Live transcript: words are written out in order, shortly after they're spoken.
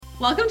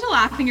Welcome to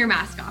Laughing Your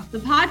Mask Off, the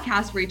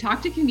podcast where we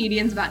talk to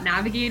comedians about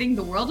navigating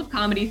the world of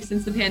comedy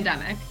since the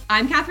pandemic.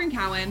 I'm Catherine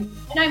Cowan.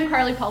 And I'm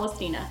Carly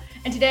Palestina.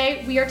 And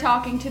today we are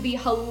talking to the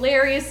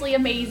hilariously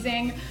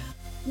amazing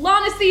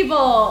Lana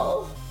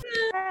Siebel.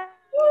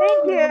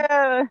 Thank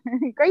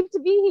you. Great to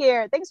be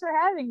here. Thanks for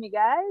having me,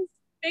 guys.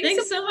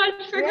 Thanks so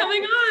much for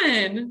coming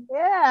on.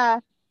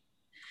 Yeah.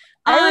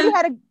 I already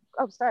had a...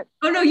 Oh, start.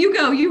 Oh, no, you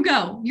go.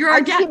 You're our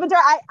guest.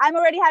 I'm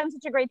already having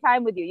such a great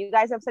time with you. You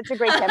guys have such a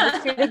great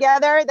chemistry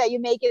together that you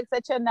make it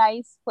such a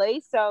nice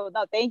place. So,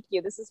 no, thank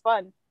you. This is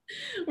fun.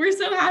 We're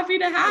so happy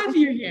to have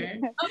you here.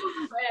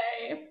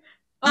 Okay.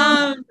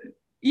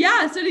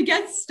 Yeah, so to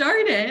get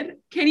started,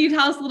 can you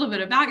tell us a little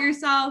bit about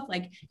yourself,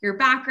 like your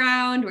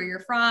background, where you're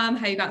from,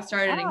 how you got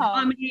started in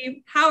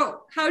comedy?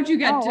 How'd you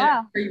get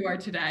to where you are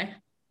today?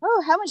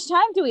 Oh, how much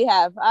time do we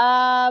have?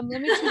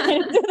 Let me try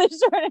to do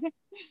this short.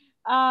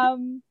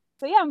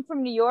 So yeah, I'm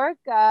from New York,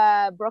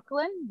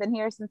 Brooklyn. Been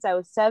here since I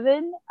was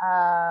 7.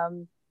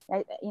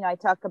 I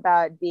talk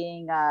about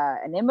being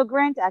an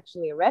immigrant,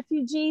 actually a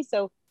refugee.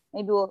 So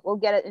maybe we'll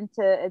get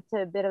into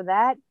a bit of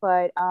that.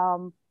 But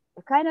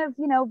I've kind of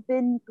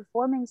been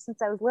performing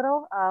since I was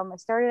little. I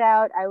started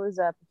out, I was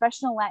a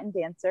professional Latin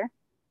dancer.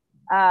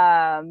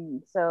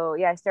 So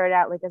yeah, I started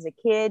out like as a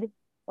kid, a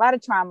lot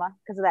of trauma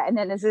because of that, and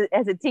then as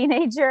a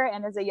teenager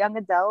and as a young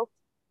adult.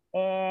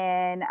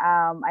 And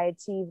I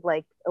achieved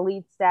like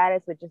elite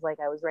status, which is like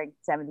I was ranked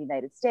 7th in the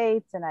United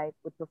States, and I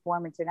would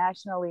perform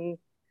internationally.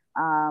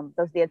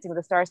 Those Dancing with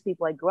the Stars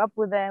people, I grew up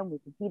with them. We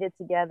competed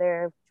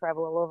together,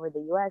 travel all over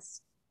the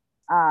U.S.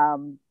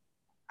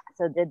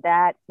 So did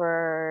that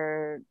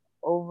for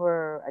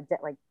over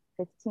like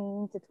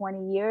 15 to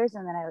 20 years,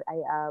 and then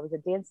I was a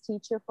dance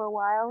teacher for a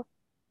while,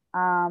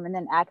 and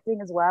then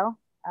acting as well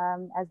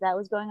as that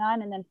was going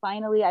on. And then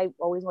finally, I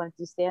always wanted to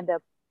do stand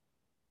up.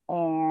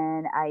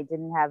 And I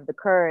didn't have the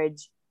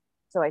courage.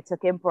 So I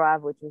took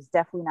improv, which was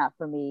definitely not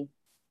for me.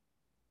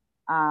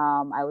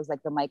 I was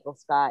like the Michael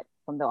Scott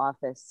from The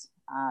Office,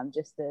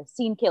 just a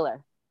scene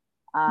killer.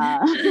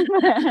 It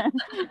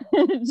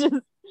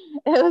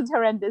was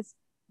horrendous,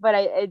 but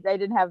I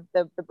didn't have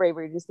the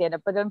bravery to stand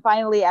up. But then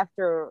finally,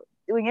 after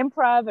doing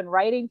improv and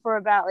writing for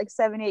about like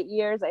 7-8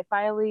 years, I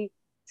finally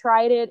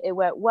tried it. It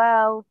went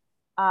well.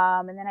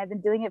 And then I've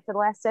been doing it for the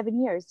last 7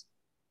 years.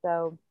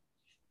 So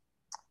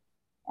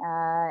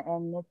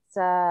and it's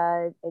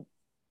the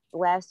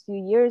last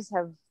few years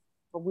have,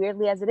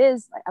 weirdly as it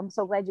is, I'm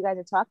so glad you guys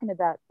are talking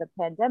about the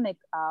pandemic.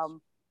 I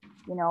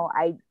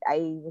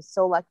was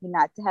so lucky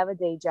not to have a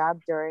day job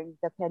during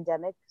the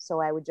pandemic,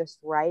 so I would just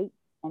write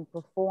and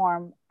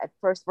perform. At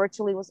first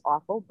virtually was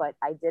awful, but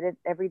I did it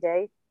every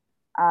day.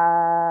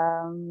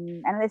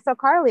 And I saw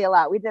Carly a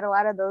lot. We did a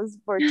lot of those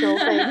virtual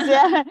things,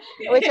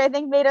 which I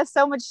think made us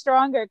so much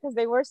stronger because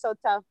they were so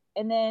tough.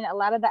 And then a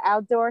lot of the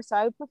outdoor, so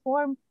I would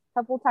perform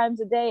couple times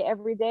a day,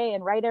 every day,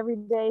 and write every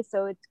day.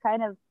 So it's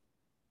kind of,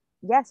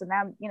 so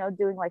now I'm,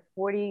 doing like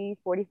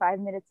 40-45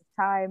 minutes of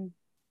time,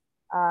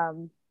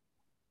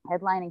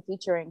 headlining,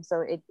 featuring.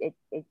 So it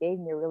gave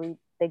me a really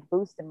big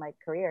boost in my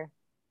career.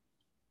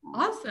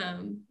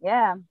 Awesome.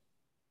 Yeah,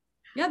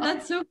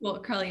 that's so cool.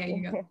 Carly,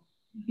 you go.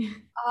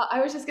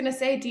 I was just gonna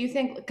say, do you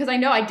think, because I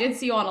know I did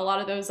see you on a lot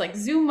of those like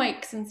Zoom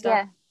mics and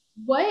stuff,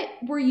 what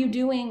were you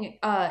doing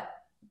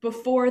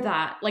before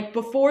that, like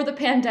before the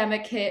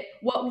pandemic hit?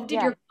 What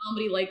did your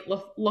comedy like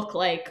look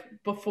like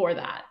before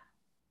that?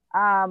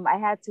 I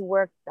had to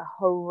work a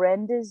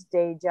horrendous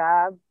day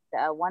job.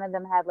 One of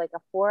them had like a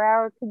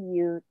 4-hour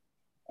commute,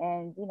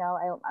 and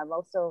I'm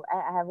also,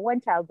 I have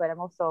one child, but I'm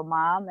also a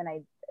mom, and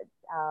I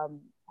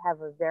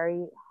have a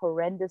very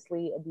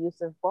horrendously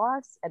abusive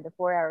boss and the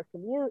 4-hour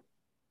commute,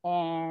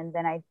 and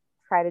then I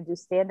try to do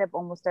stand up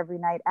almost every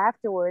night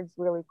afterwards,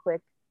 really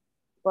quick.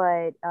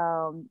 But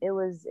it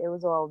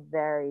was all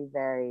very,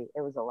 very, it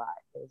was a lot.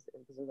 It was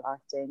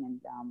exhausting.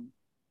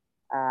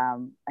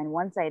 And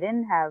once I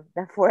didn't have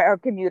that 4-hour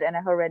commute and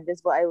a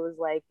horrendous, but I was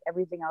like,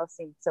 everything else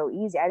seemed so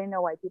easy. I didn't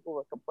know why people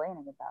were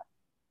complaining about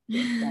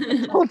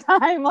it the whole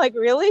time. Like,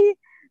 really?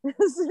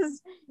 This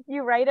is,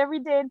 you write every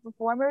day and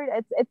perform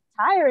it. It's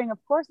tiring.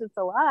 Of course, it's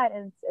a lot,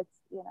 and it's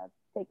it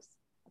takes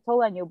a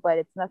toll on you, but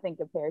it's nothing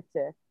compared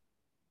to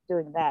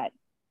doing that.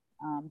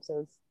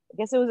 So I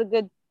guess it was a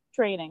good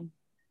training.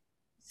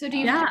 So do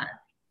you think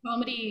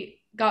comedy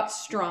got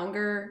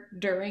stronger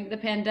during the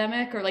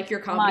pandemic, or like your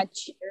comedy?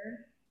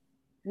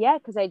 Yeah,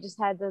 because I just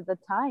had the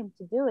time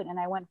to do it, and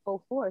I went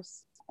full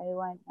force. I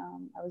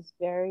was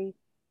very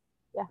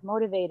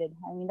motivated.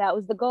 I mean, that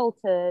was the goal,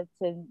 to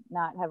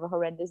not have a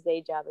horrendous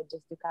day job and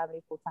just do comedy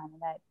full time,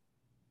 and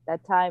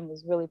that time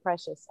was really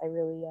precious. I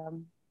really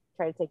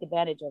tried to take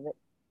advantage of it.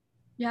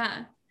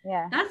 Yeah,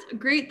 that's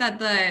great that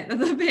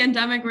the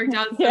pandemic worked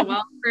out so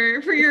well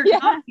for your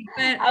comedy.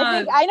 But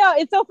I know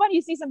it's so funny.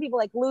 You see some people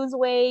like lose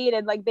weight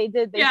and like they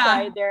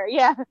tried their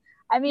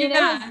I mean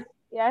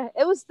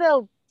it was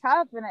still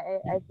tough, and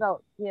I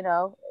felt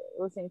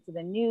listening to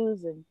the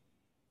news and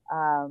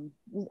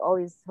all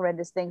these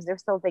horrendous things.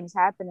 There's still things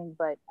happening,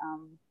 but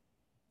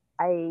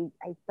I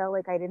felt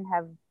like I didn't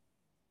have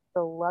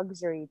the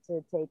luxury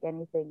to take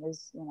anything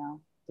is,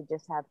 to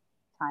just have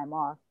time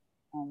off.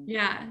 And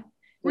yeah.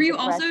 Were you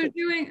also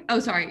doing, oh,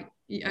 sorry.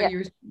 Yeah.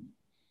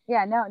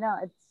 No,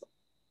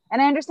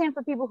 and I understand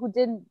for people who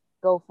didn't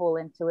go full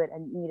into it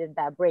and needed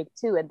that break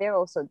too. And they're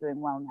also doing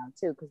well now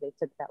too, because they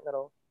took that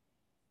little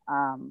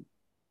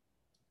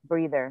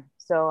breather.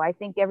 So I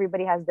think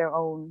everybody has their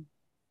own,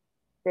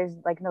 there's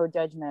like no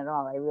judgment at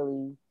all. I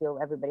really feel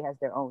everybody has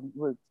their own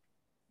route.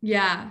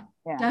 Yeah,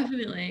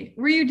 definitely.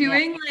 Were you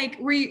doing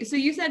so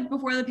you said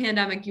before the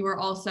pandemic, you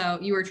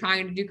were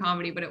trying to do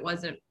comedy, but it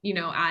wasn't,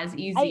 as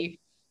easy.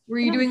 Were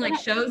you doing like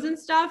shows and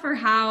stuff, or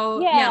how?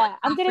 Yeah,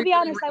 I'm going to be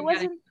honest. I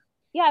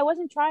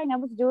wasn't trying. I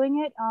was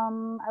doing it.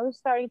 I was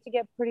starting to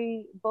get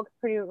booked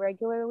pretty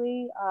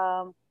regularly.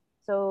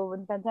 So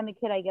when the pandemic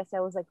hit, I guess I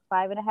was like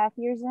 5.5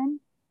 years in.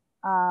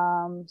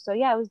 So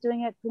yeah, I was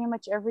doing it pretty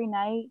much every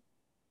night.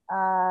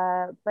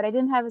 But I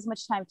didn't have as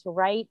much time to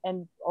write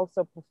and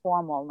also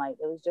perform all night.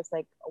 It was just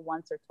like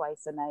once or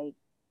twice a night.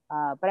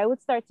 But I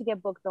would start to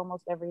get booked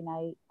almost every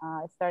night.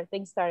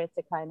 Things started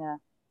to kind of,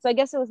 so I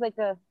guess it was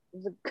a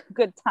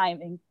good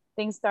timing.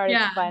 Things started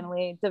to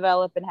finally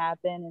develop and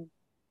happen.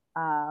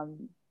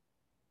 And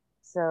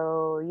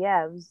so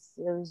yeah, it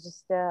was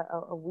just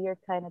a weird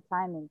kind of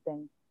timing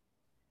thing.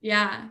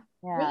 Yeah.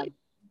 Really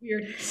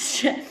weird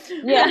shit.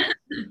 Yeah.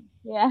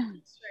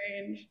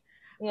 Strange.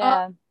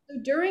 Yeah. So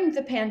during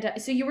the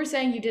pandemic, so you were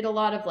saying you did a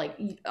lot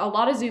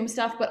of Zoom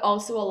stuff, but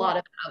also a lot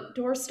of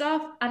outdoor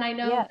stuff. And I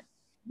know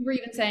you were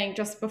even saying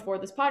just before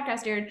this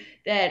podcast aired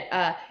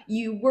that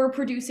you were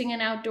producing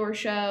an outdoor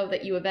show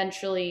that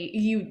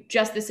you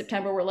just this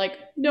September were like,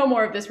 no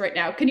more of this right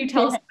now. Can you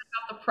tell us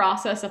about the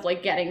process of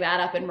like getting that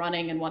up and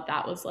running and what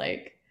that was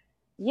like?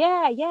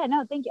 Yeah,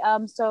 no, thank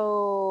you.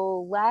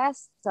 So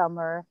last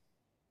summer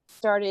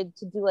started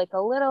to do like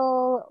a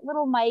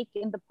little mic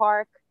in the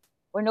park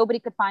where nobody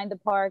could find the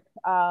park,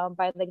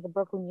 by like the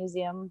Brooklyn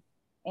Museum.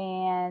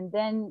 And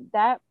then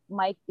that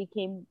mic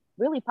became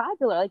really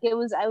popular. Like I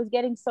was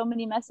getting so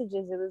many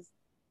messages. It was,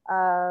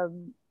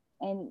 and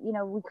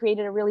we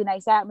created a really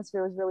nice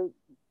atmosphere. It was really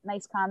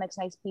nice comics,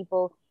 nice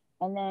people.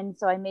 And then,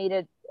 so I made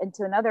it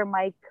into another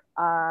mic,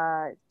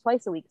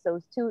 twice a week. So it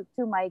was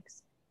two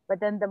mics, but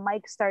then the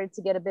mic started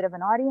to get a bit of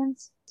an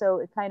audience. So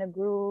it kind of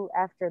grew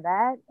after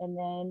that. And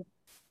then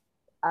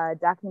a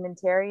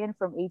documentarian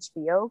from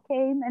HBO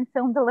came and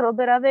filmed a little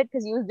bit of it,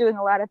 because he was doing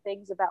a lot of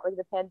things about like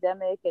the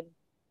pandemic,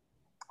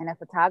 and a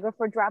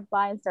photographer dropped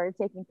by and started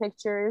taking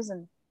pictures.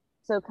 And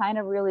so kind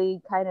of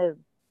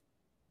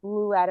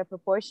blew out of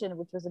proportion,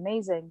 which was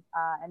amazing.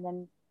 And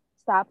then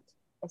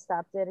I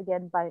stopped it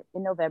again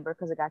in November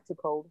because it got too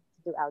cold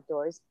to do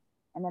outdoors,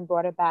 and then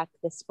brought it back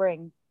this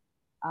spring.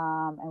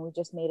 And we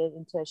just made it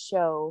into a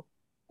show,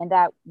 and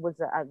that was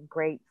a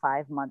great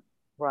 5-month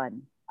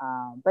run.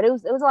 But it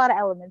was a lot of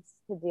elements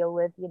to deal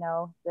with,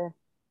 the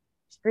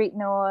street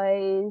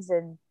noise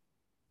and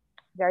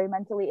very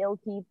mentally ill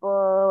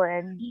people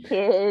and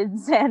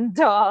kids and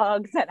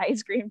dogs and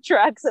ice cream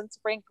trucks and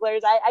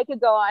sprinklers. I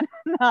could go on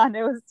and on.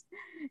 It was,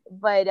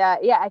 but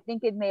I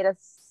think it made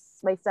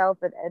myself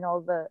and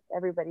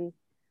everybody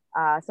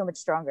so much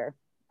stronger.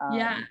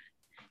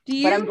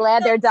 But I'm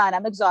glad they're done.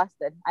 I'm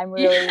exhausted. I'm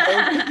really,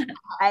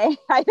 I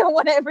don't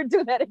want to ever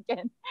do that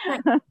again.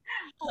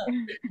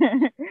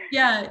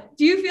 Yeah.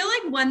 Do you feel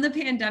like when the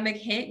pandemic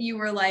hit, you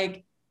were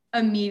like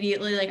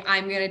immediately like,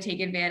 I'm going to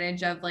take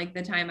advantage of like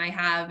the time I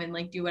have and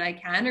like do what I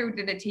can? Or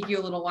did it take you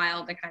a little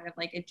while to kind of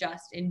like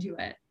adjust into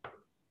it?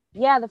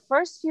 Yeah. The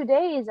first few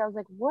days I was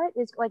like, what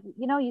is like,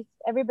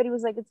 everybody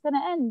was like, it's going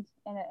to end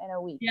in a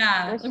week.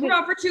 Yeah. Like, we're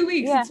off for 2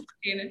 weeks. Yeah. It's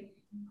fine.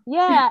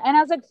 Yeah. And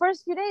I was like,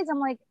 first few days, I'm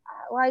like,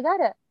 well, I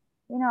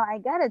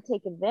gotta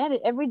take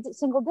advantage every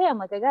single day. I'm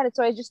like, I got it.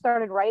 So I just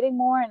started writing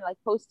more and like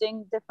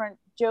posting different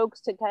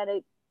jokes to kind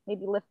of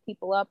maybe lift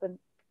people up and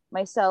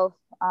myself.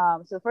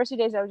 So the first few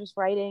days I was just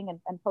writing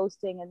and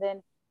posting. And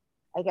then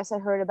I guess I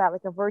heard about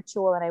like a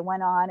virtual, and I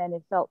went on, and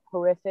it felt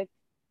horrific.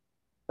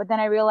 But then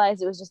I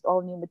realized it was just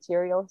all new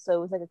material. So it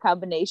was like a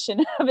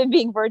combination of it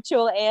being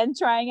virtual and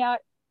trying out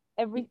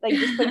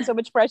just putting so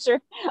much pressure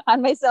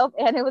on myself.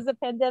 And it was a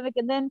pandemic.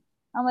 And then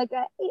I'm like,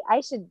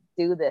 I should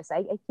do this.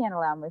 I can't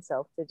allow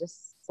myself to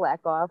just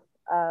slack off.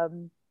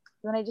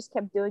 Then I just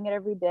kept doing it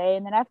every day.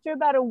 And then after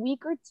about a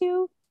week or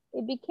two,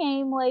 it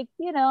became like,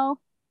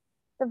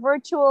 the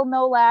virtual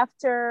no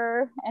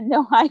laughter and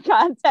no eye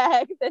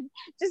contact, and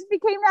just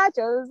became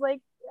natural. It was like,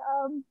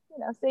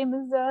 same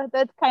as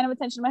that kind of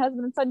attention my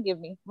husband and son give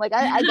me. Like,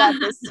 I got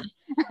this.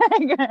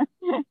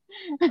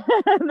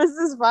 This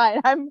is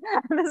fine.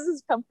 This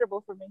is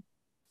comfortable for me.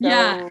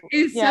 So,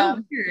 it's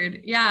so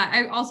weird. Yeah.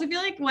 I also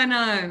feel like when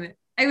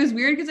it was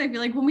weird because I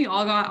feel like when we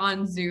all got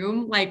on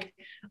Zoom, like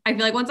I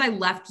feel like once I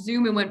left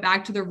Zoom and went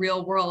back to the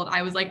real world,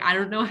 I was like, I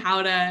don't know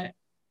how to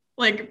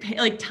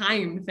like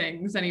time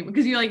things anymore,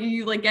 because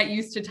you get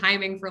used to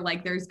timing for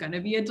like there's gonna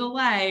be a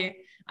delay.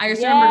 I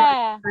just remember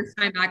the first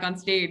time back on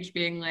stage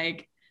being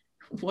like,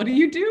 what do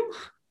you do?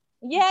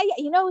 Yeah.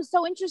 It was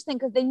so interesting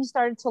because then you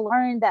started to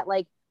learn that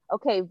like,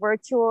 okay,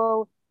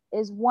 virtual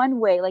is one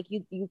way. Like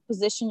you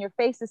position your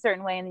face a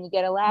certain way and then you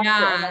get a laughter.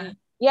 Yeah. And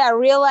then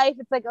real life,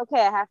 it's like,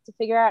 okay, I have to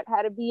figure out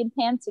how to be in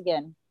pants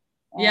again.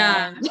 And,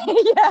 yeah.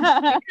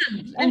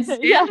 And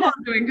stand while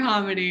doing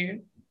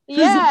comedy.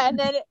 Yeah. And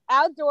then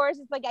outdoors,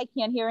 it's like I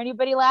can't hear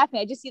anybody laughing.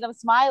 I just see them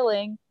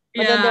smiling.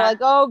 But then they're like,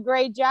 oh,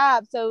 great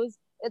job. So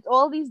it's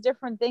all these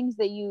different things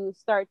that you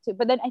start to,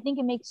 but then I think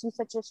it makes you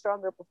such a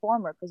stronger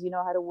performer because you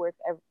know how to work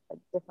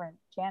different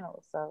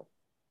channels. So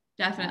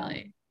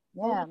definitely.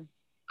 Yeah.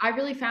 I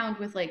really found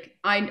with like,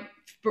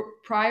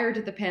 prior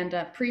to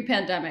the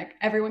pre-pandemic,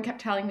 everyone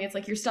kept telling me, it's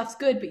like, your stuff's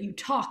good, but you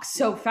talk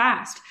so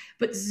fast.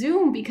 But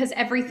Zoom, because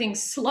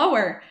everything's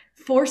slower,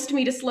 forced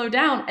me to slow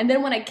down. And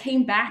then when I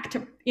came back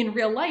to in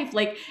real life,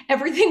 like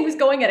everything was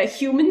going at a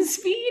human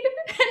speed.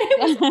 And it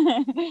was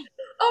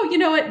oh, you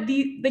know what?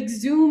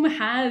 Zoom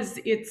has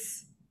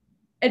its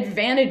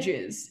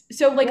advantages.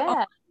 So like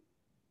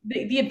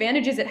the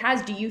advantages it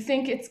has, do you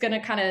think it's going to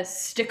kind of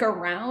stick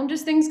around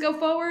as things go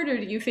forward? Or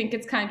do you think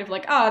it's kind of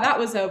like, oh, that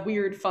was a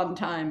weird, fun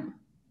time?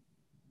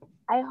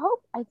 I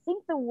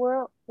think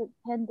the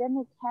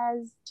pandemic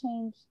has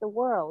changed the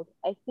world.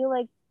 I feel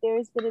like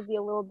there's going to be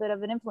a little bit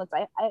of an influence.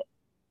 I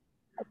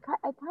kind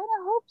of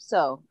hope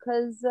so.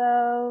 Because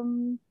I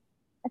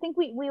think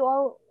we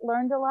all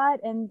learned a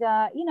lot. And,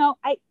 I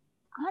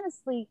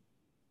honestly,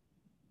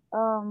 I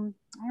don't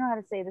know how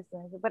to say this,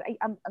 but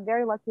I'm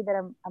very lucky that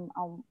I'm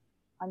on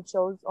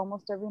shows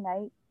almost every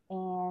night,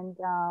 and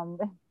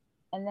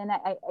then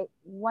I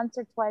once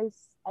or twice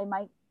I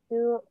might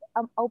do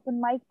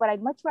open mic, but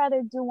I'd much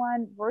rather do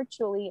one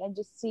virtually and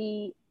just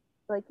see,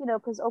 like,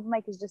 because open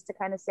mic is just to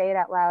kind of say it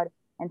out loud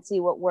and see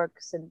what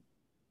works and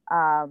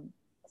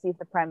see if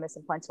the premise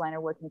and punchline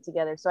are working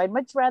together. So I'd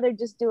much rather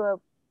just do a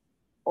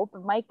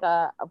open mic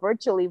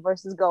virtually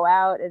versus go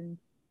out and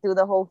do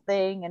the whole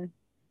thing. And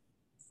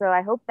so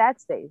I hope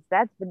that stays.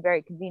 That's been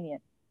very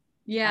convenient.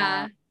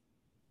 Yeah.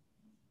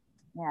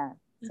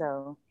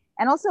 So,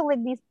 and also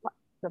like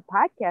the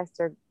podcasts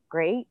are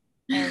great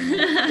and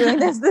doing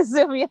this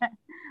Zoom. So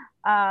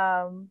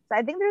I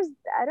think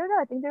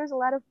I think there's a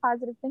lot of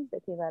positive things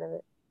that came out of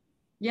it.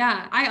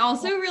 Yeah. I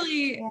also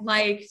really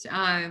liked,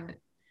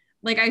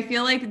 like, I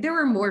feel like there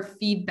were more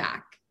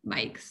feedback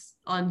mics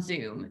on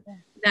Zoom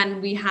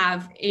than we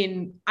have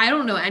I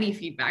don't know any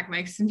feedback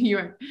mics in New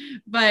York,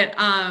 but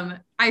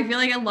I feel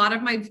like a lot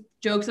of my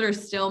jokes that are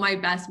still my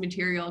best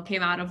material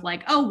came out of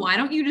like, oh, why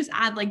don't you just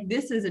add like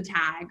this as a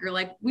tag, or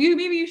like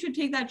maybe you should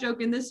take that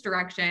joke in this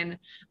direction,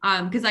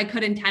 because I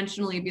could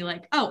intentionally be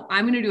like, oh,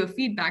 I'm going to do a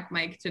feedback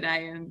mic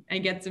today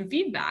and get some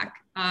feedback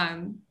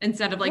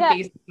instead of like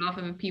basing off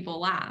of if people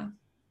laugh.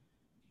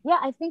 Yeah,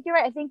 I think you're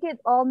right. I think it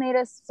all made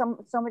us so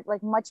much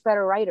like much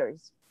better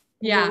writers.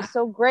 Yeah, it was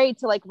so great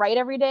to like write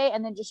every day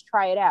and then just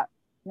try it out,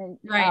 and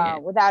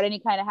then, without any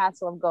kind of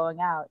hassle of going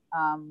out.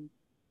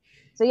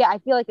 So yeah, I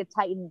feel like it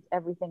tightened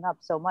everything up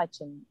so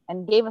much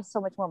and gave us so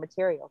much more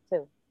material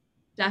too.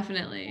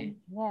 Definitely.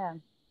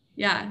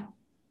 Yeah.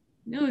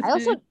 No, I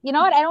also, you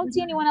know what? I don't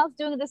see anyone else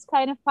doing this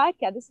kind of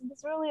podcast. This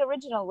is really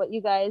original, what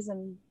you guys,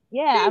 and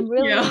I'm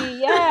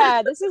really,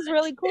 this is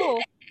really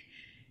cool.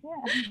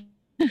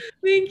 Yeah.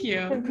 Thank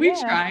you. We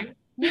try.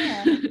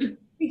 Yeah.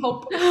 We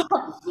hope.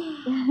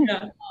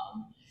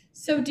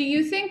 So do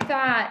you think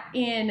that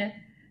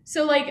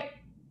like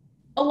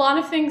a lot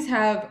of things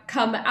have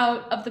come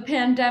out of the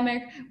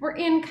pandemic? We're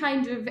in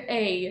kind of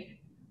a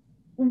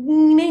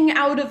weaning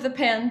out of the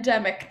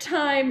pandemic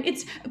time.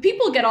 It's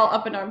people get all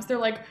up in arms. They're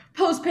like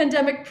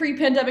post-pandemic,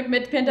 pre-pandemic,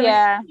 mid-pandemic.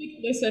 Yeah.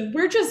 Listen,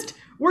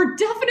 we're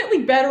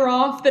definitely better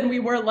off than we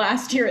were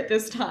last year at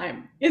this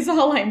time, is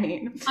all I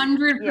mean.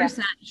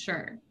 100%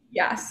 sure.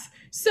 Yes.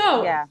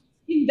 So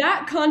in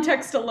that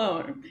context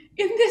alone,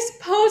 in this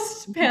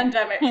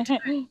post-pandemic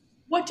time,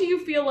 what do you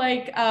feel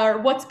like, or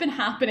what's been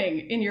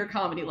happening in your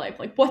comedy life?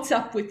 Like, what's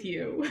up with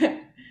you?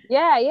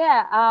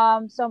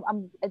 So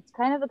it's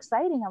kind of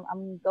exciting.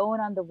 I'm going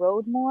on the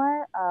road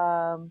more,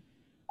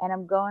 and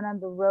I'm going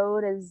on the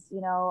road as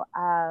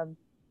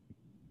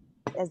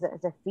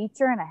as a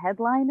feature and a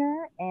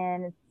headliner,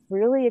 and it's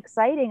really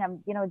exciting.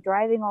 I'm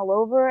driving all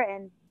over,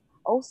 and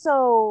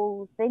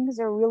also things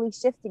are really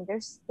shifting.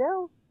 There's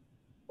still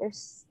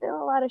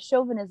a lot of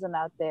chauvinism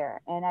out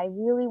there, and I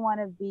really want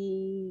to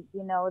be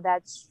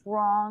that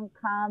strong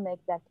comic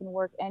that can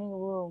work any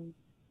room,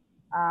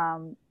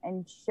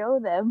 and show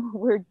them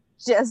we're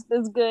just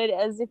as good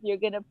as if you're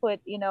gonna put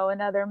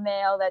another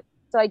male that.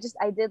 So I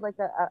did like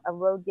a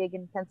road gig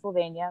in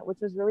Pennsylvania, which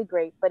was really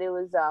great, but it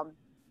was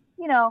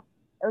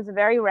it was a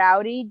very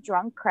rowdy,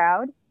 drunk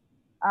crowd.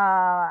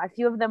 A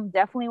few of them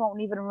definitely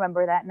won't even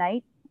remember that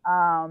night.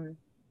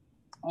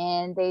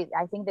 And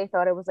I think they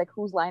thought it was like,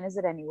 whose line is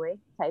it anyway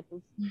type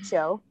of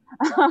show.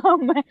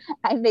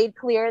 I made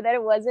clear that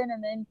it wasn't.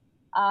 And then,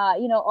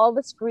 all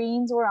the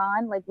screens were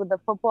on, like with the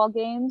football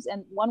games,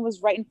 and one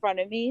was right in front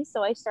of me.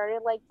 So I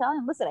started like telling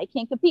them, listen, I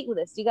can't compete with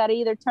this. You got to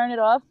either turn it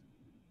off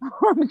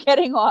or I'm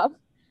getting off.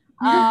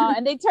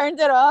 And they turned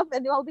it off,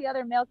 and all the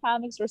other male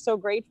comics were so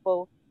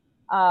grateful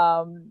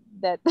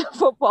that the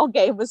football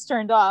game was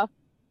turned off.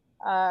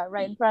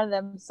 right in front of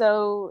them.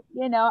 So,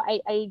 you know,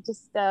 I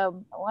just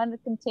want to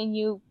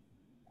continue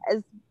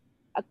as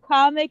a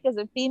comic, as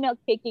a female,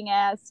 kicking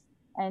ass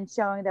and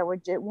showing that we're,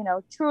 you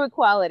know, true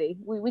equality.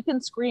 We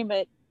can scream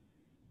at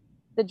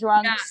the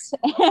drunks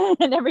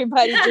and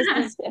everybody just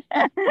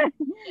as,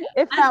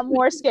 if not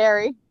more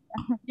scary.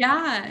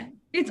 Yeah.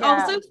 It's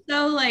also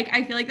so like,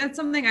 I feel like that's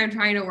something I'm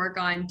trying to work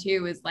on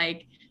too, is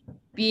like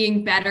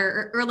being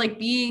better or like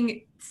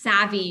being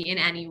savvy in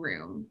any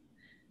room,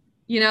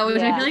 you know,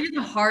 which I feel like is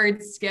a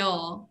hard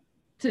skill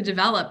to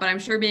develop, but I'm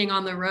sure being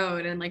on the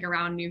road and like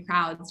around new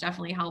crowds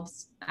definitely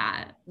helps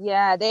that.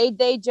 Yeah,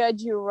 they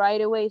judge you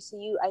right away. So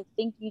I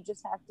think you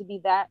just have to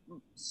be that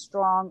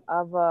strong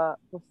of a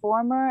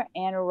performer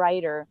and a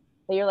writer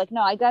that you're like,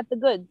 no, I got the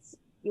goods.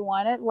 You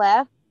want it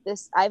left?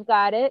 This, I've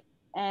got it.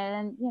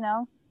 And you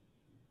know,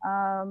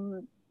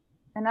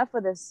 enough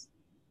of this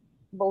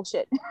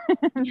bullshit.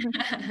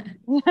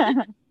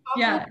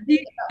 Yeah.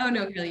 Oh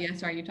no, really? Yeah.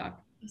 Sorry, you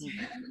talk. I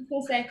was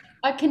gonna say,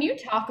 can you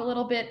talk a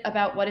little bit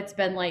about what it's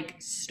been like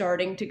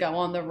starting to go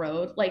on the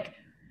road? Like,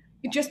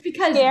 just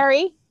because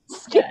scary.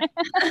 Yeah.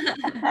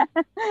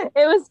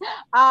 It was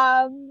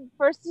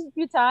first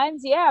few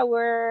times,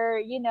 where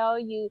you know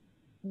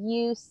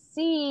you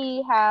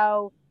see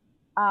how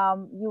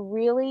you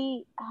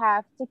really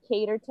have to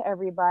cater to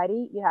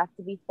everybody. You have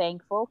to be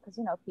thankful because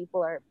you know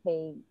people are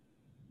paying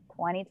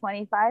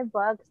 20-25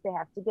 bucks. They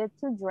have to get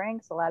 2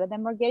 drinks. A lot of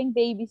them are getting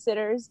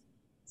babysitters,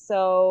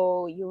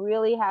 so you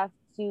really have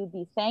to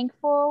be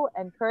thankful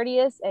and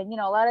courteous. And you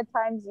know, a lot of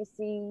times you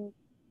see,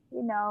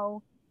 you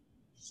know,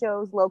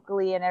 shows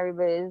locally and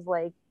everybody's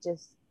like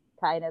just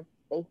kind of,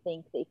 they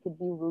think they could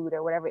be rude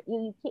or whatever.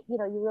 You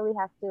know, you really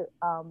have to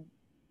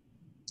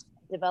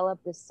develop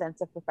this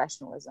sense of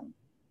professionalism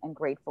and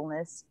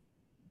gratefulness,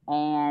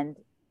 and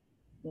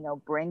you know,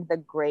 bring the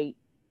great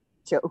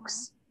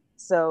jokes.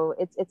 So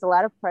it's a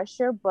lot of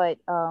pressure, but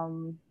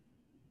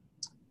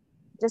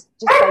just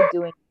by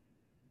doing,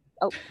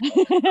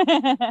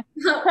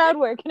 crowd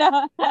work.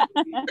 No.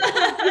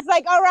 He's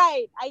like, all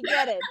right, I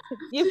get it.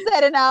 You've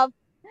said enough.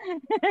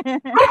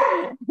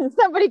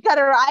 Somebody cut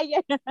her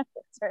eye.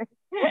 Sorry.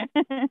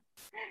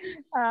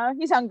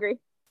 He's hungry.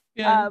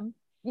 There's,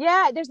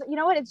 you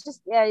know what, it's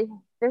just,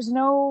 there's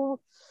no,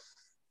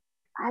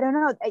 I don't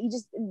know, you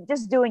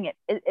just doing it.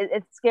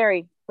 It's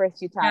scary for a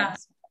few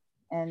times.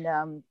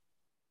 And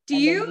do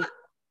you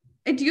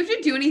have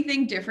to do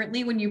anything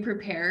differently when you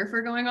prepare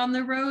for going on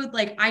the road?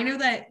 Like, I know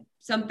that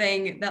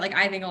something that like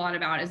I think a lot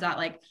about is that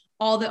like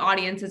all the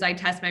audiences I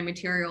test my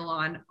material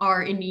on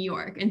are in New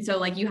York. And so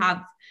like you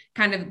have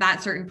kind of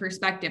that certain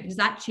perspective. Does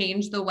that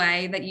change the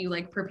way that you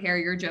like prepare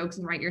your jokes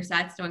and write your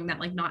sets, knowing that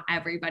like not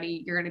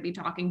everybody you're going to be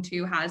talking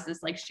to has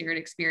this like shared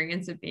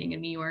experience of being a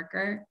New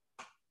Yorker?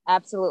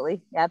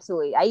 Absolutely.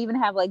 I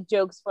even have like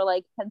jokes for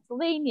like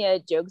Pennsylvania,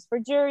 jokes for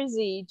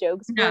Jersey,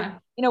 jokes for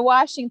you know,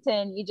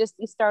 Washington. You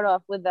start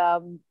off with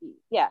that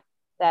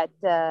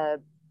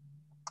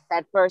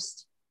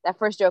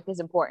first joke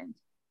is important,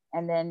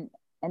 and then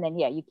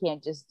you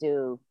can't just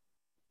do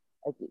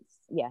like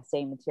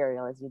same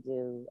material as you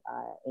do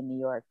in New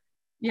York.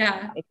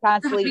 It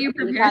constantly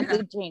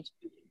change.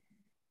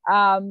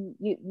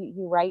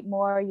 You write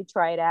more, you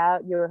try it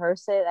out, you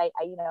rehearse it. I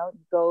you know,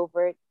 go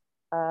over it.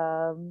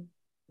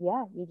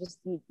 You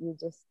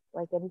just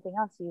like anything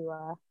else, you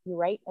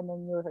write and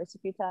then you rehearse a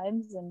few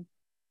times and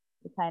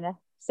you kind of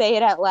say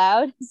it out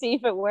loud, see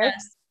if it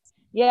works.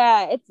 I'm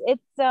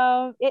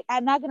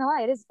not gonna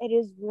lie, it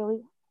is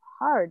really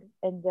hard,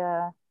 and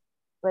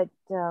but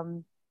I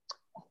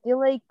feel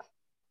like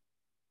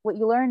what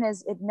you learn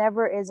is it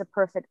never is a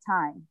perfect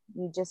time.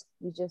 You just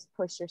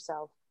push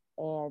yourself,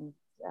 and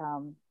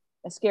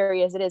as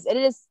scary as it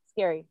is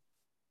scary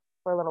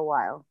for a little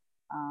while.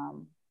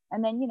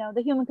 And then, you know,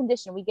 the human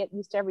condition, we get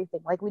used to everything,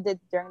 like we did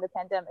during the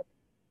pandemic.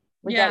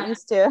 We got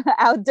used to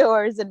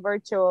outdoors and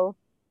virtual.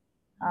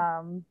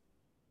 But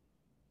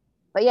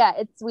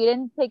we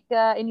didn't pick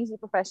an easy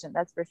profession,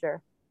 that's for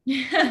sure.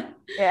 Carl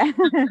and I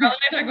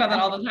talk about that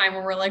all the time,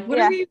 where we're like, what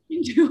are we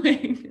even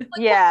doing?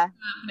 Like, what's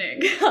happening?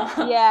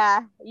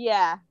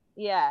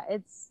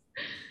 It's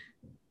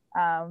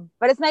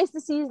but it's nice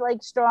to see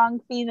like strong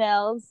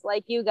females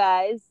like you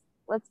guys.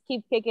 Let's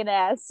keep kicking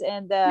ass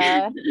and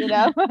you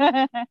know,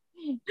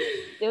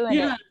 doing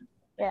it.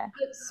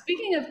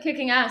 Speaking of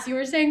kicking ass, you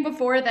were saying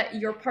before that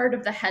you're part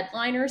of the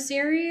Headliner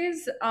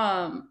series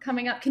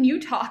coming up. Can you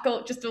talk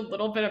just a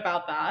little bit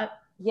about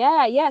that?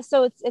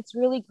 So it's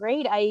really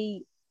great.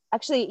 I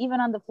actually, even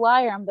on the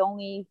flyer, I'm the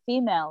only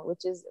female,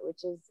 which is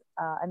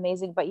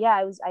amazing. But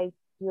I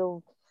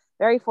feel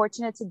very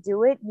fortunate to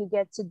do it. You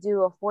get to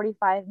do a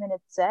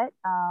 45-minute set.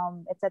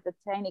 It's at the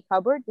Tiny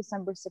Cupboard,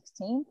 December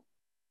 16th.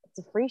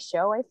 It's a free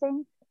show, I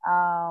think.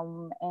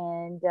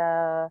 And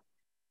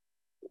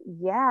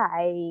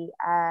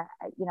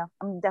you know,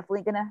 I'm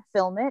definitely gonna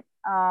film it.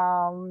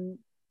 And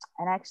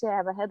actually I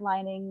have a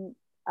headlining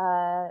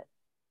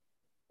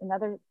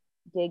another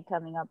gig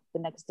coming up the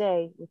next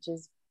day, which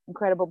is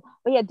incredible.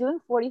 But doing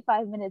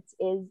 45 minutes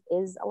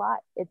is a lot.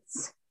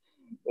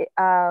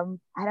 I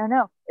don't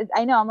know.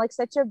 I know I'm like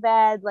such a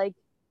bad, like,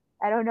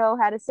 I don't know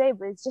how to say,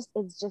 but it's just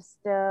just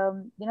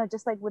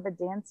like with the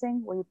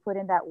dancing where you put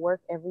in that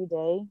work every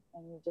day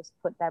and you just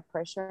put that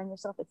pressure on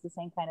yourself. It's the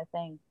same kind of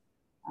thing.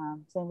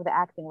 Same with the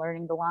acting,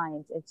 learning the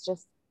lines. It's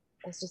just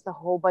a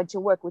whole bunch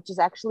of work, which is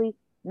actually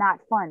not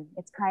fun.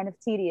 It's kind of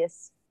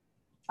tedious.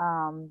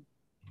 Um,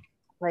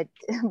 but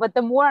but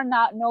the more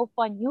not no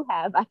fun you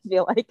have, I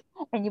feel like,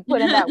 and you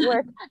put in that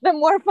work, the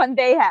more fun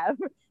they have.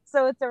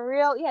 So it's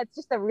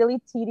just a really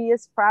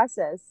tedious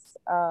process.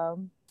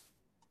 So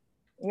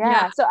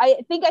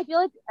I feel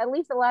like at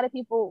least a lot of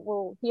people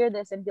will hear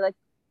this and be like,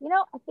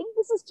 I think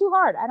this is too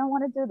hard, I don't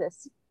want to do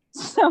this.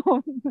 So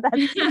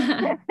that's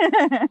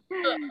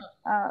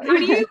how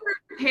do you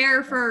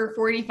prepare for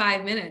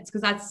 45 minutes,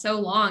 because that's so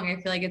long? I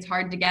feel like it's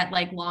hard to get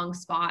like long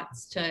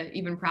spots to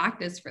even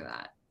practice for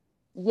that.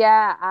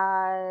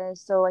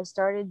 So I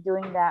started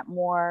doing that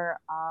more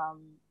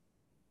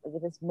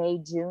like this May,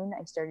 June.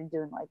 I started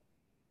doing like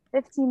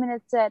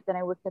 15-minute set, then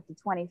I worked up to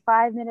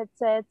 25-minute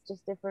sets,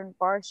 just different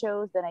bar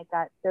shows. Then I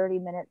got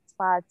 30-minute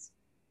spots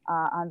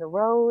on the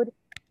road.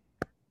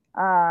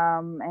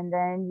 And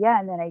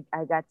then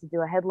I got to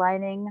do a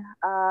headlining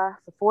for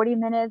 40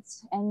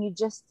 minutes, and you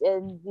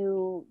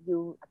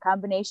a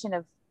combination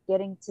of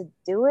getting to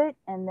do it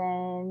and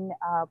then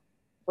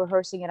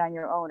rehearsing it on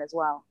your own as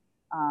well,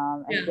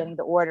 and getting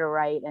the order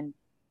right. And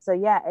so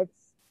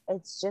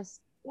it's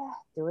just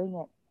doing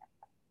it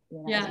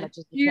as much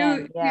as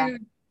you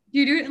can. Do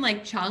you do it in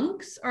like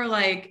chunks, or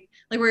like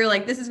where you're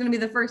like, this is going to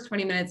be the first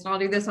 20 minutes and I'll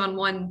do this on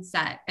one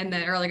set, and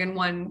then, or like in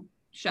one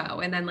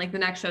show, and then like the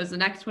next show is the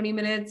next 20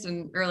 minutes,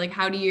 or like,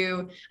 how do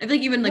you, I feel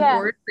like even like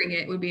ordering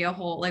it would be a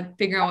whole, like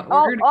figuring out what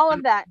order all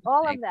of that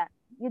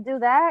you do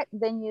that,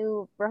 then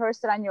you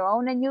rehearse it on your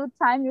own and you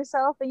time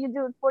yourself and you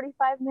do it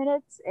 45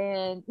 minutes.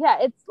 And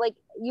it's like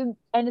and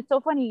it's so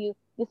funny,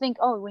 you think,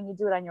 oh, when you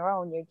do it on your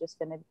own you're just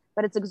gonna,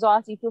 but it's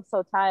exhausting. You feel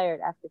so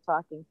tired after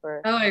talking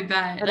for I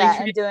bet for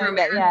that and doing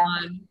that.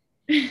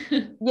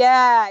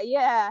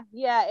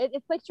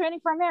 It's like training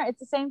for a marathon. It's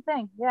the same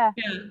thing.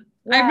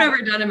 I've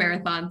never done a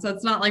marathon, so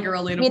it's not like a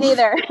relatable. Me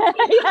neither.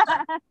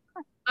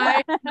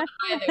 I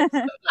either. So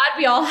glad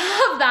we all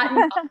have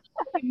that.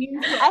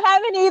 I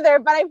haven't either,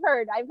 but I've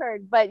heard.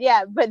 But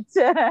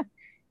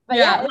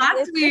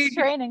last week, it's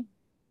training.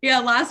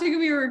 Last week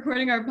we were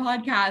recording our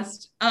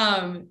podcast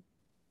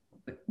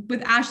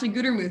with Ashley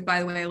Gutermuth,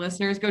 by the way,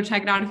 listeners, go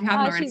check it out if you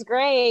haven't already. She's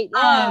great.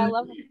 I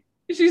love her.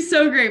 She's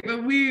so great.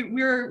 But we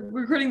were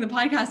recording the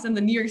podcast, and the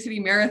New York City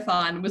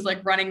Marathon was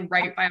like running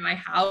right by my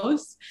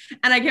house,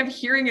 and I kept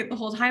hearing it the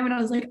whole time, and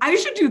I was like, I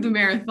should do the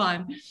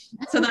marathon.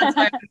 So that's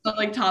why it's not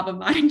like top of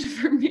mind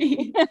for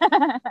me.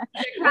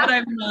 But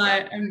I'm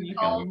not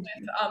all with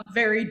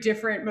very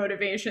different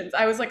motivations.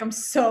 I was like, I'm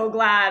so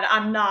glad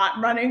I'm not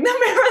running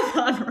the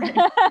marathon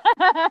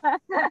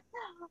right.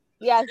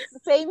 Yes,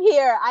 same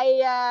here.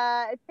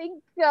 I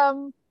think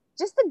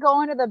just to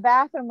go into the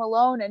bathroom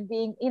alone and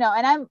being,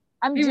 and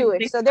I'm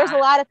Jewish, so there's a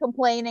lot of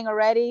complaining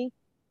already.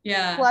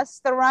 Yeah.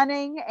 Plus the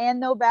running and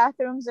no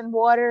bathrooms and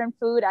water and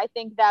food. I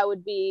think that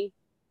would be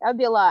a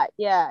lot.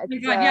 Yeah. Oh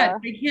my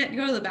God, they can't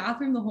go to the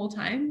bathroom the whole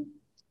time.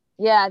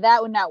 Yeah,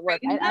 that would not work.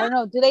 I don't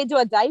know. Do they do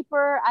a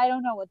diaper? I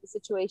don't know what the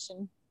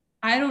situation.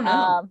 I don't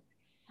know.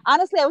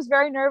 Honestly, I was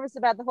very nervous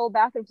about the whole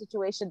bathroom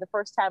situation the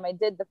first time I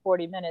did the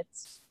 40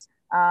 minutes.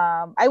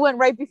 I went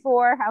right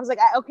before. I was like,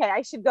 okay,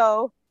 I should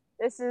go.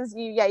 This is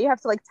you. Yeah, you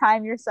have to like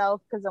time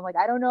yourself, because I'm like,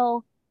 I don't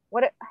know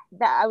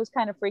I was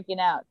kind of freaking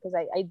out because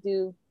I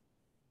do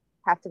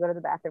have to go to the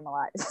bathroom a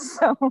lot.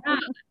 So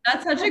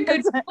that's such a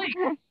good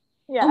point.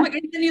 Yeah. Oh my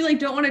God, then you like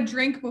don't want to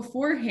drink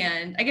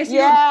beforehand. I guess you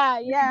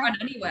don't run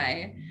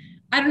anyway.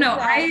 I don't know.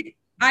 Exactly.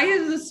 I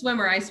as a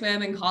swimmer, I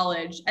swam in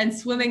college, and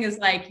swimming is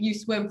like you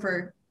swim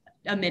for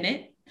a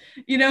minute,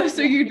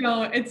 so you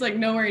don't, it's like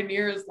nowhere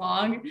near as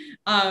long.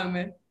 So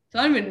I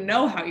don't even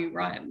know how you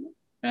run.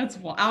 That's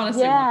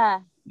honestly yeah.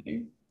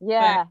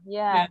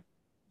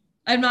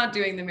 I'm not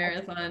doing the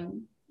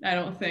marathon, I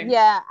don't think.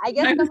 Yeah, I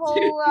guess the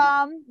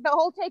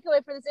whole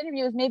takeaway for this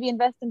interview is maybe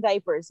invest in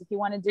diapers if you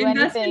want to do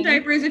invest anything. Invest in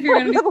diapers if you're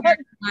going to be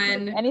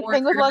marathon.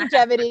 Anything with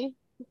longevity.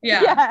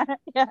 Yeah.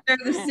 They're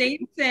the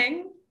same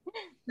thing,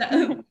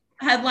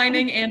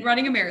 headlining and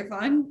running a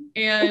marathon,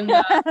 and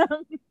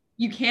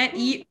you can't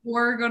eat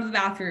or go to the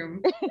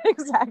bathroom.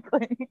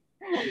 Exactly.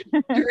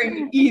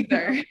 During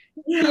either.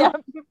 Yep.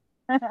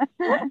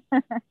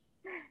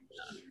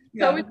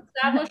 So we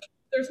established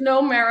there's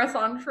no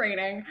marathon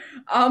training,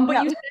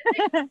 but you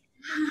said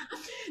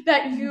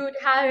that you'd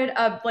had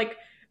a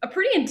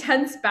pretty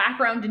intense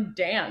background in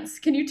dance.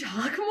 Can you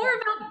talk more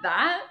about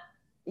that?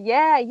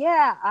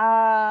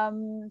 Yeah.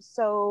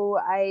 So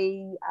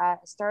I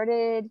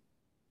started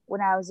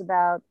when I was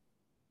about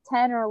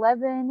 10 or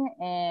 11,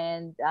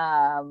 and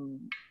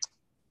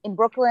in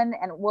Brooklyn,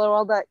 and where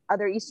all the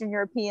other Eastern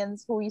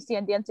Europeans who you see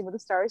on Dancing with the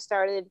Stars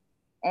started,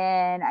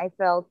 and I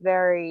felt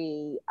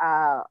very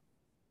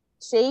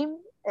shame,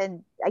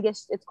 and I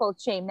guess it's called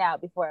shame now.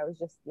 Before I was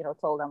just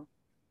told I'm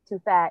too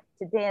fat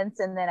to dance,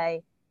 and then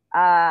I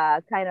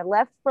kind of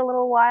left for a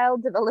little while,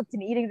 developed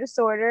an eating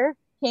disorder,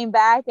 came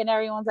back, and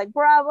everyone's like,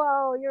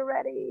 bravo, you're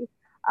ready.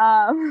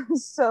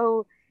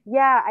 So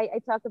yeah, I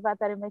talk about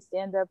that in my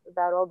stand-up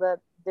about all the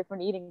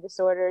different eating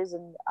disorders,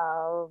 and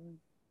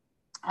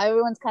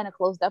everyone's kind of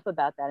closed up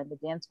about that in the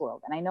dance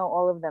world. And I know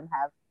all of them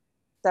have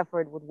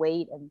suffered with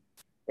weight, and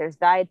there's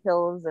diet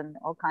pills and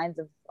all kinds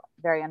of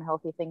very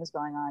unhealthy things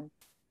going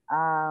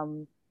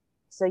on.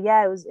 So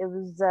yeah, it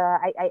was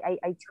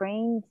I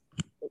trained,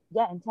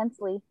 yeah,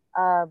 intensely,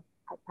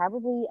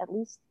 probably at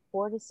least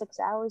 4 to 6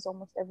 hours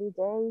almost every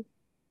day,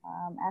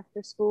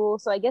 after school.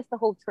 So I guess the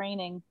whole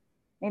training,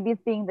 maybe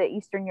it's being the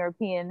Eastern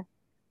European,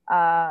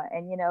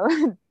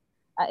 and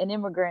an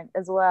immigrant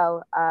as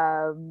well.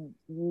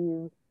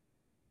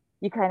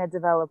 You kind of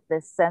develop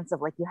this sense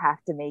of like you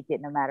have to make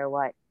it no matter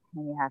what,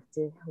 and you have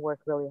to work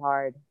really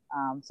hard.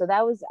 So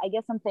that was, I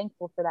guess, I'm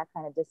thankful for that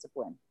kind of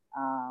discipline.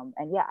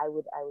 And yeah, I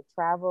would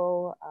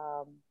travel,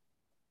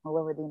 all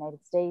over the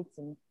United States,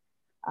 and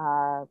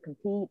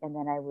compete. And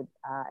then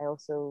I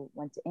also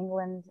went to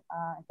England,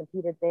 and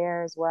competed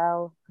there as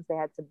well because they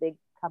had some big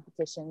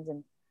competitions.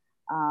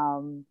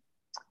 Um,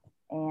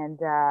 and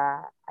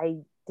I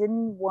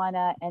didn't want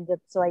to end up,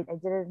 so I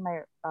did it in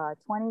my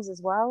 20s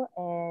as well.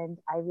 And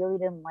I really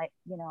didn't like,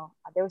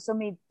 there were so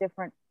many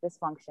different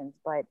dysfunctions,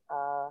 but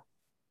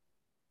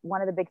one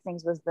of the big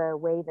things was the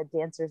way the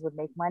dancers would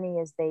make money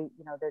is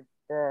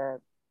the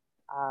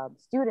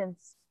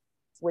students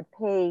would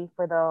pay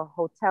for the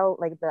hotel,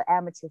 like the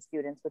amateur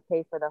students would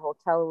pay for the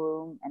hotel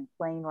room and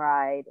plane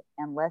ride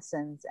and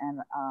lessons.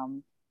 And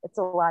it's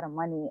a lot of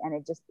money. And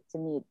it just, to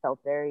me, it felt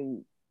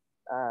very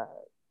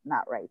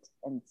not right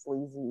and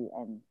sleazy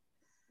and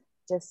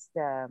just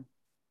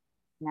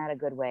not a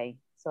good way.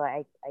 So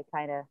I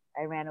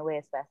ran away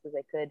as fast as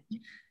I could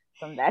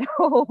from that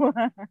home.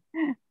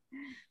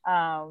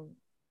 um,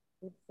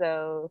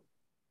 so,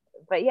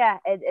 but yeah,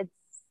 it's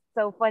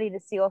so funny to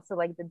see also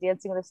like the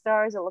Dancing with the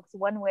Stars. It looks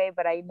one way,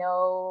 but I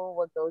know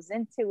what goes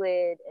into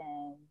it,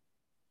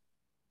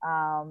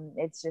 and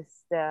it's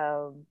just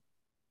to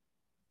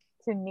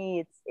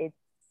me, it's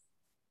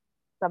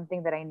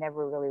something that I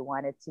never really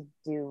wanted to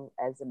do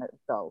as an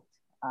adult.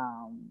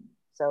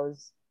 So it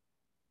was,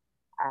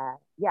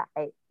 yeah,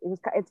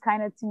 it's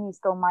kind of to me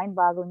still mind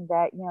boggling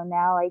that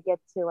now I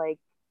get to like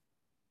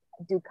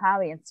do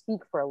comedy and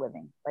speak for a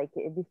living. Like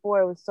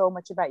before, it was so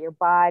much about your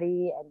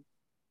body and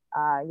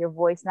your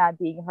voice not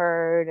being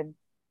heard, and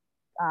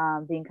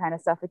being kind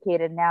of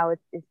suffocated. Now it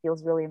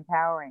feels really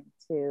empowering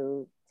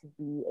to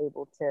be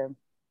able to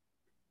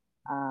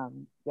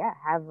yeah,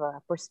 have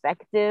a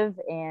perspective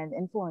and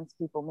influence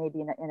people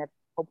maybe in a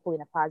hopefully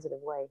in a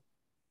positive way.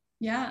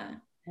 Yeah.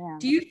 Yeah.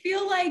 Do you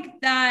feel like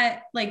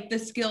that, like the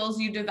skills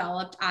you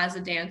developed as a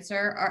dancer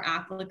are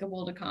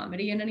applicable to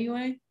comedy in any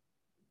way?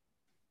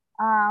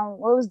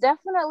 Well, it was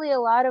definitely a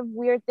lot of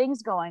weird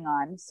things going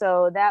on,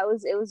 so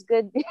it was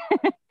good.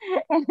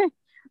 and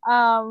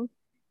um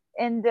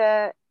and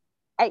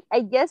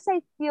I guess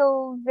I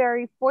feel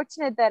very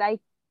fortunate that I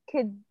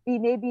could be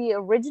maybe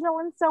original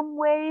in some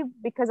way,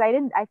 because I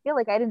feel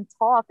like I didn't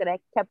talk, and I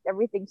kept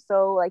everything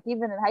so, like,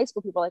 even in high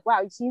school people are like,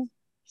 wow,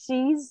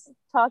 she's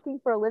talking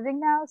for a living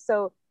now.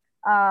 So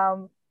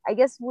I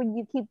guess when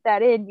you keep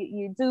that in,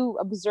 you do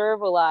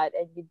observe a lot,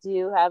 and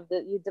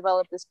you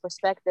develop this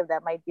perspective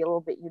that might be a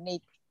little bit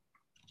unique.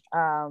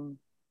 Um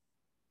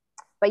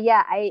but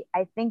yeah,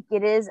 I think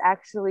it is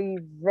actually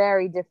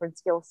very different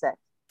skill set.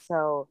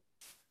 So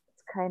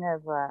it's kind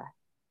of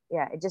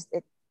yeah,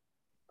 it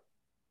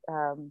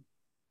um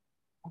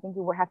I think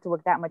you would have to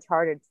work that much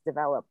harder to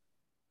develop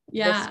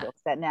this skill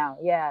set now.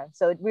 Yeah.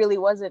 So it really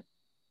wasn't,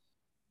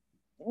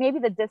 maybe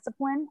the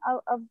discipline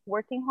of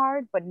working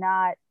hard, but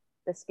not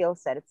the skill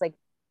set. It's like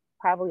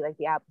probably like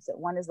the opposite.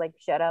 One is like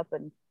shut up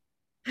and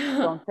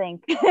don't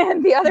think,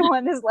 and the other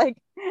one is like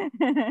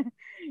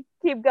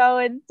keep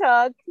going,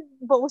 talk,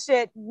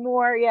 bullshit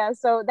more. Yeah.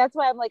 So that's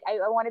why I'm like, I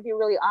want to be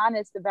really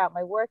honest about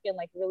my work, and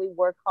like really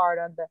work hard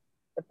on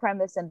the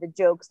premise and the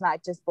jokes,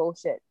 not just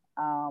bullshit.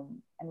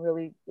 And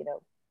really,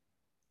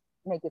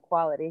 make it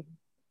quality.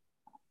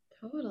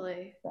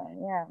 Totally. So,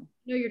 yeah.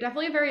 No, you're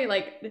definitely a very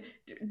like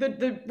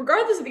the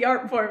regardless of the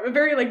art form, a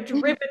very like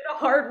driven,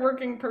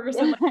 hardworking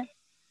person. Like,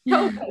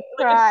 totally.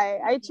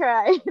 I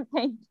try.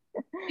 Thank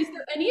you. Is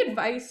there any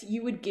advice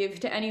you would give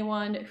to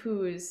anyone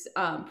who's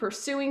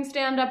pursuing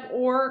stand up,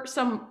 or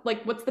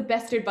what's the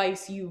best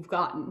advice you've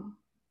gotten?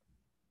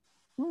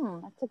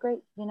 That's a great,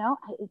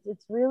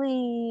 it's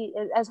really,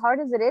 as hard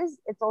as it is,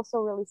 it's also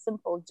really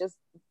simple. Just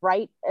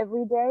write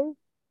every day,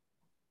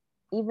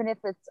 even if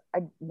it's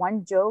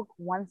one joke,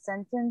 one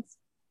sentence,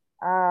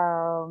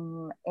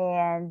 and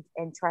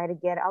try to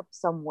get up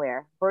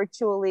somewhere,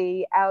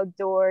 virtually,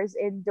 outdoors,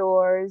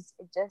 indoors,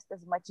 just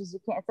as much as you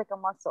can. It's like a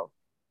muscle.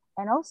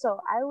 And also,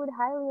 I would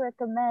highly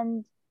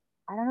recommend,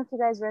 I don't know if you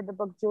guys read the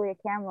book Julia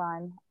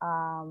Cameron,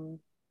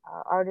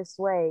 Artist's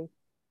Way.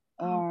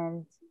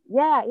 And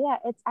yeah,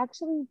 it's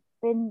actually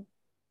been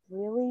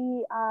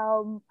really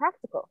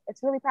practical.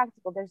 It's really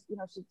practical. There's,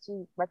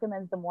 she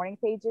recommends the morning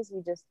pages.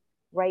 You just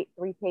write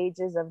 3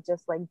 pages of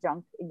just like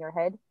junk in your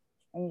head,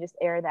 and you just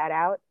air that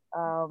out.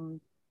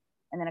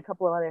 and then a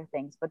couple of other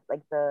things. But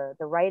like the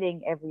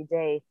writing every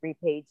day, 3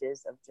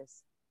 pages of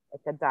just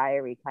like a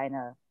diary kind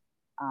of,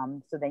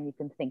 so then you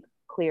can think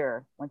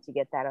clearer once you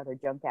get that other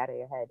junk out of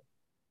your head.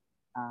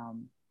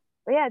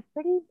 But yeah, it's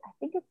pretty, I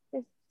think it's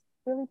just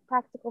really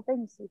practical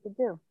things you could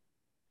do.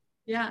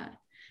 Yeah.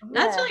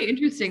 That's really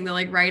interesting, the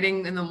like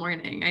writing in the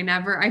morning.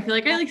 I feel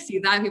like I like see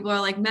that people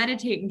are like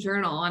meditate and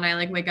journal, and I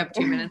like wake up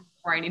 2 minutes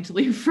before I need to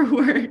leave for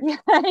work.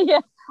 Yeah.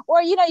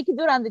 Or you can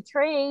do it on the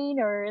train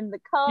or in the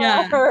car.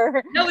 Yeah.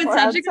 No, it's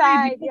such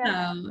outside. a good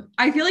idea.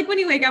 I feel like when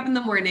you wake up in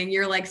the morning,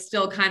 you're like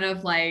still kind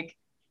of like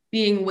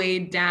being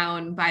weighed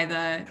down by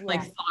the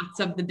like thoughts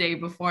of the day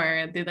before.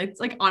 It's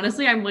like,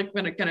 honestly, I'm like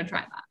gonna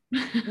try that.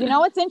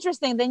 What's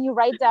interesting? Then you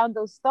write down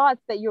those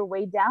thoughts that you're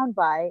weighed down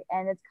by,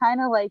 and it's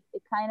kind of like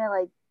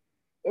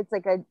it's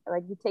like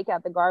you take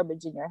out the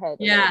garbage in your head.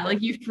 Yeah,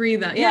 like you free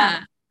them.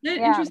 Yeah.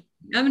 Interesting.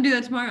 I'm gonna do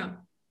that tomorrow.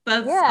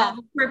 I'll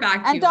report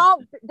back to you.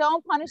 And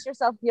don't punish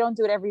yourself if you don't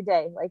do it every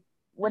day. Like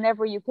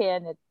whenever you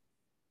can.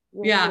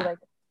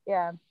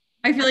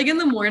 I feel like in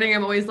the morning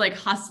I'm always like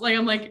hustling.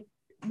 I'm like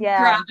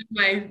grabbing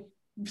my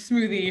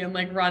smoothie and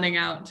like running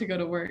out to go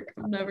to work.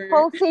 I'm never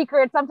full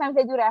secret. Sometimes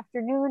I do it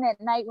afternoon,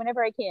 at night,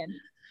 whenever I can.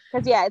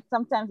 Because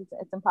sometimes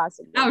it's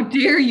impossible. How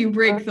dare you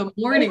break the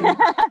morning?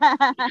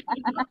 I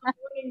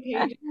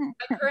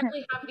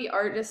currently have The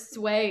Artist's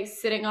Way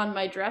sitting on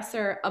my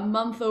dresser, a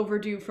month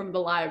overdue from the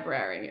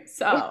library.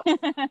 So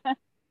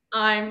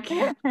I'm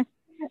kidding.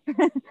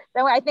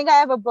 I think I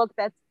have a book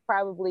that's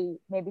probably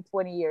maybe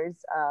 20 years,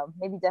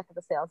 maybe Death of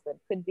a Salesman.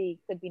 Could be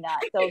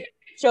not. So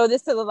show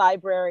this to the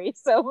library.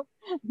 So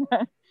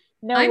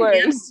no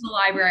worries. I'm in the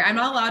library. I'm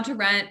not allowed to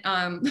rent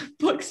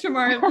books from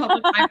our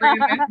public library in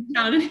my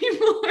town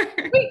anymore.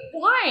 Wait,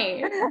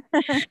 why?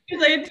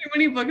 Because I had too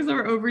many books that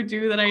were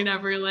overdue that I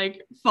never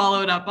like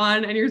followed up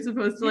on, and you're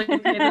supposed to like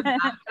pay them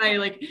back. I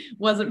like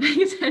wasn't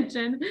paying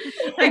attention.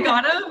 I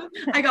got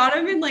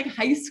them in like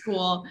high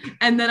school,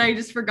 and then I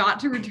just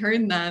forgot to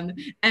return them.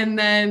 And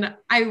then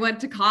I went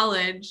to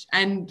college,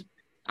 and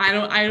I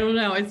don't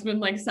know. It's been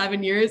like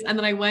 7 years. And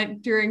then I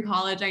went during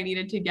college, I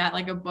needed to get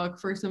like a book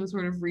for some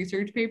sort of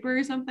research paper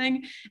or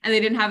something. And they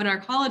didn't have it in our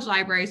college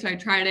library. So I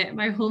tried it at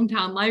my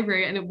hometown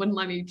library, and it wouldn't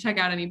let me check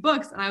out any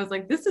books. And I was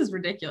like, this is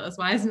ridiculous.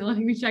 Why isn't it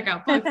letting me check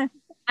out books? And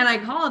I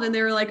called, and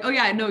they were like, oh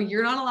yeah, no,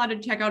 you're not allowed to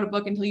check out a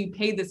book until you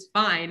pay this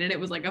fine. And it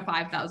was like a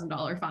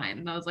 $5,000 fine.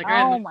 And I was like, I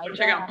have to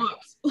check out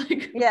books.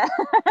 Like, yeah.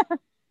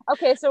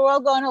 Okay, so we're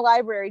all going to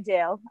library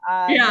jail.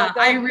 I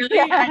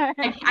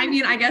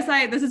mean, I guess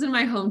this is in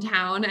my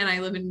hometown, and I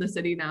live in the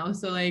city now.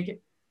 So like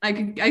I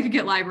could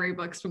get library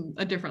books from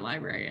a different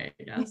library,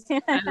 I guess,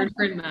 and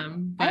return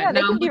them. But I know,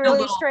 they can be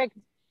really strict.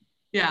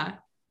 Yeah.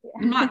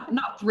 I'm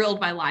not thrilled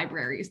by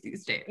libraries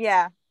these days.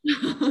 Yeah.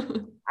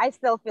 I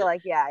still feel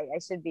like, I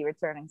should be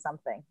returning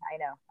something. I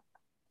know.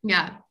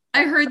 Yeah.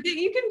 I heard that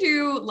you can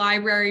do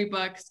library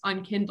books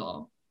on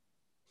Kindle.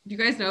 Do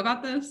you guys know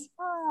about this?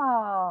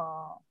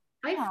 Oh.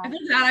 I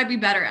think that I'd be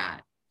better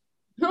at.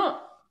 Huh.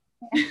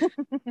 I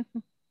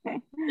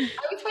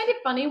always find it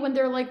funny when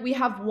they're like, we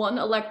have one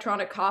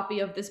electronic copy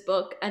of this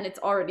book and it's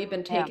already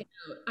been taken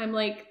out. I'm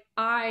like,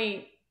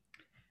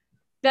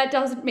 that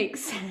doesn't make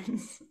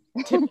sense.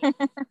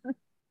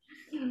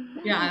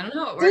 Yeah, I don't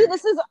know. See,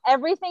 this is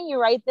everything. You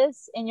write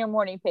this in your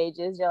morning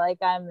pages. You're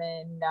like, I'm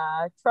in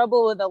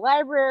trouble with the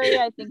library.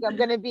 I think I'm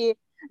gonna do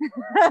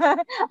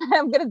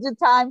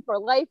time for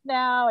life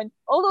now, and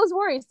all those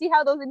worries. See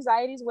how those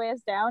anxieties weigh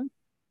us down?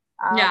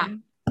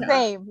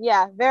 Same.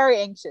 Yeah, very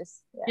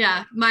anxious.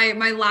 Yeah,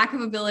 my lack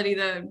of ability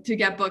to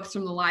get books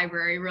from the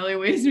library really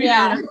weighs me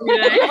down every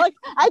day. Like,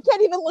 I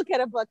can't even look at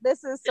a book.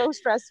 This is so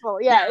stressful.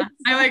 Yeah.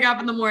 I wake up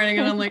in the morning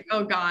and I'm like,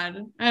 oh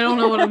God, I don't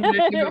know what I'm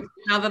gonna do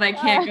now that I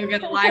can't go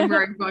get a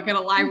library book at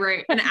a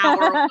library an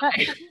hour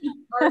away.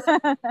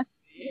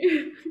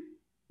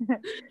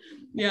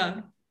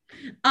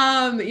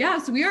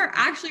 So we are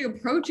actually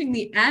approaching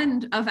the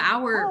end of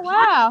our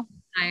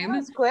time.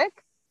 That's quick.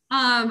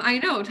 I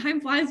know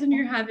time flies when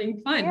you're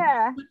having fun.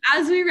 Yeah.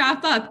 As we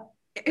wrap up,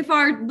 if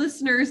our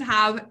listeners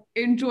have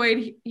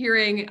enjoyed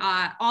hearing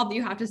all that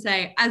you have to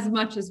say as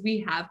much as we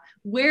have,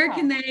 where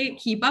can they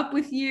keep up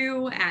with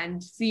you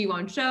and see you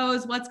on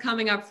shows? What's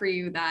coming up for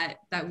you that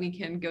we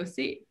can go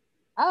see?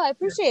 Oh, I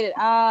appreciate it.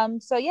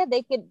 So yeah,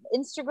 they could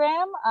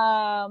Instagram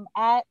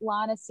at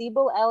Lana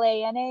Siebel,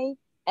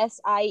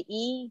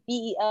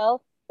 LANASIEBEL.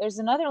 There's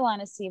another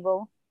Lana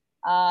Siebel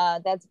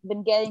that's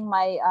been getting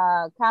my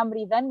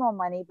comedy Venmo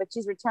money, but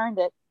she's returned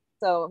it.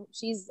 So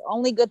she's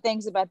only good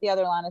things about the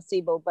other Lana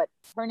Siebel, but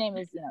her name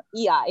is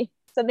EI.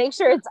 So make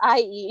sure it's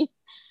IE.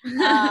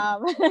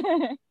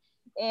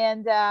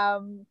 And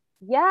I'm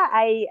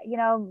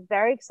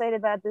very excited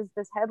about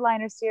this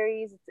headliner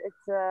series. It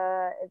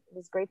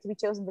was great to be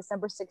chosen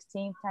December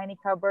 16th, Tiny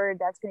Cupboard.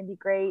 That's going to be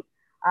great.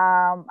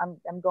 I'm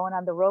going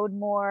on the road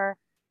more.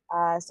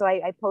 So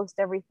I post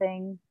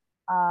everything.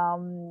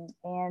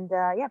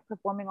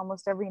 Performing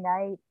almost every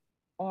night.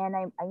 And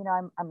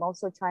I'm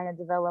also trying to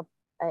develop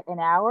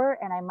an hour,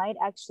 and I might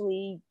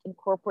actually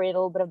incorporate a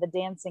little bit of the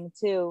dancing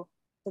too.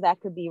 So that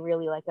could be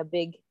really like a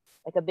big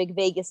like a big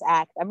Vegas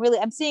act.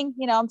 I'm seeing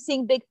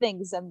big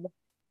things and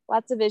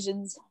lots of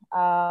visions.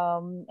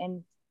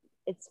 And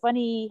it's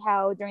funny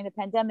how during the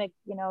pandemic,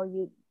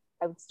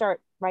 I would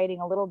start writing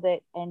a little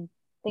bit and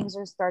things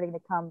are starting to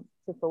come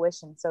to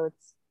fruition. So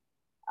it's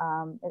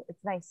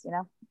nice, and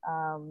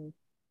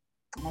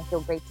I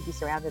feel great to be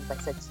surrounded by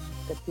such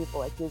good people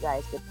like you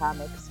guys, good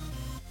comics.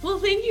 Well,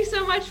 thank you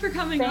so much for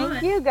coming on.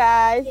 Thank you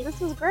guys. This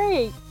was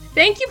great.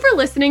 Thank you for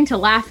listening to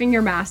Laughing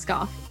Your Mask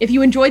Off. If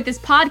you enjoyed this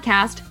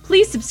podcast,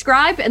 please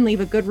subscribe and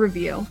leave a good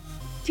review.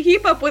 To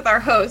keep up with our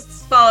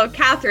hosts, follow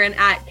Catherine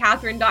at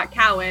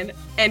Catherine.Cowan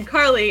and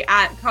Carly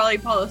at Carly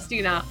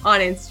Palestina on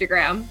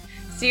Instagram.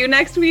 See you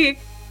next week.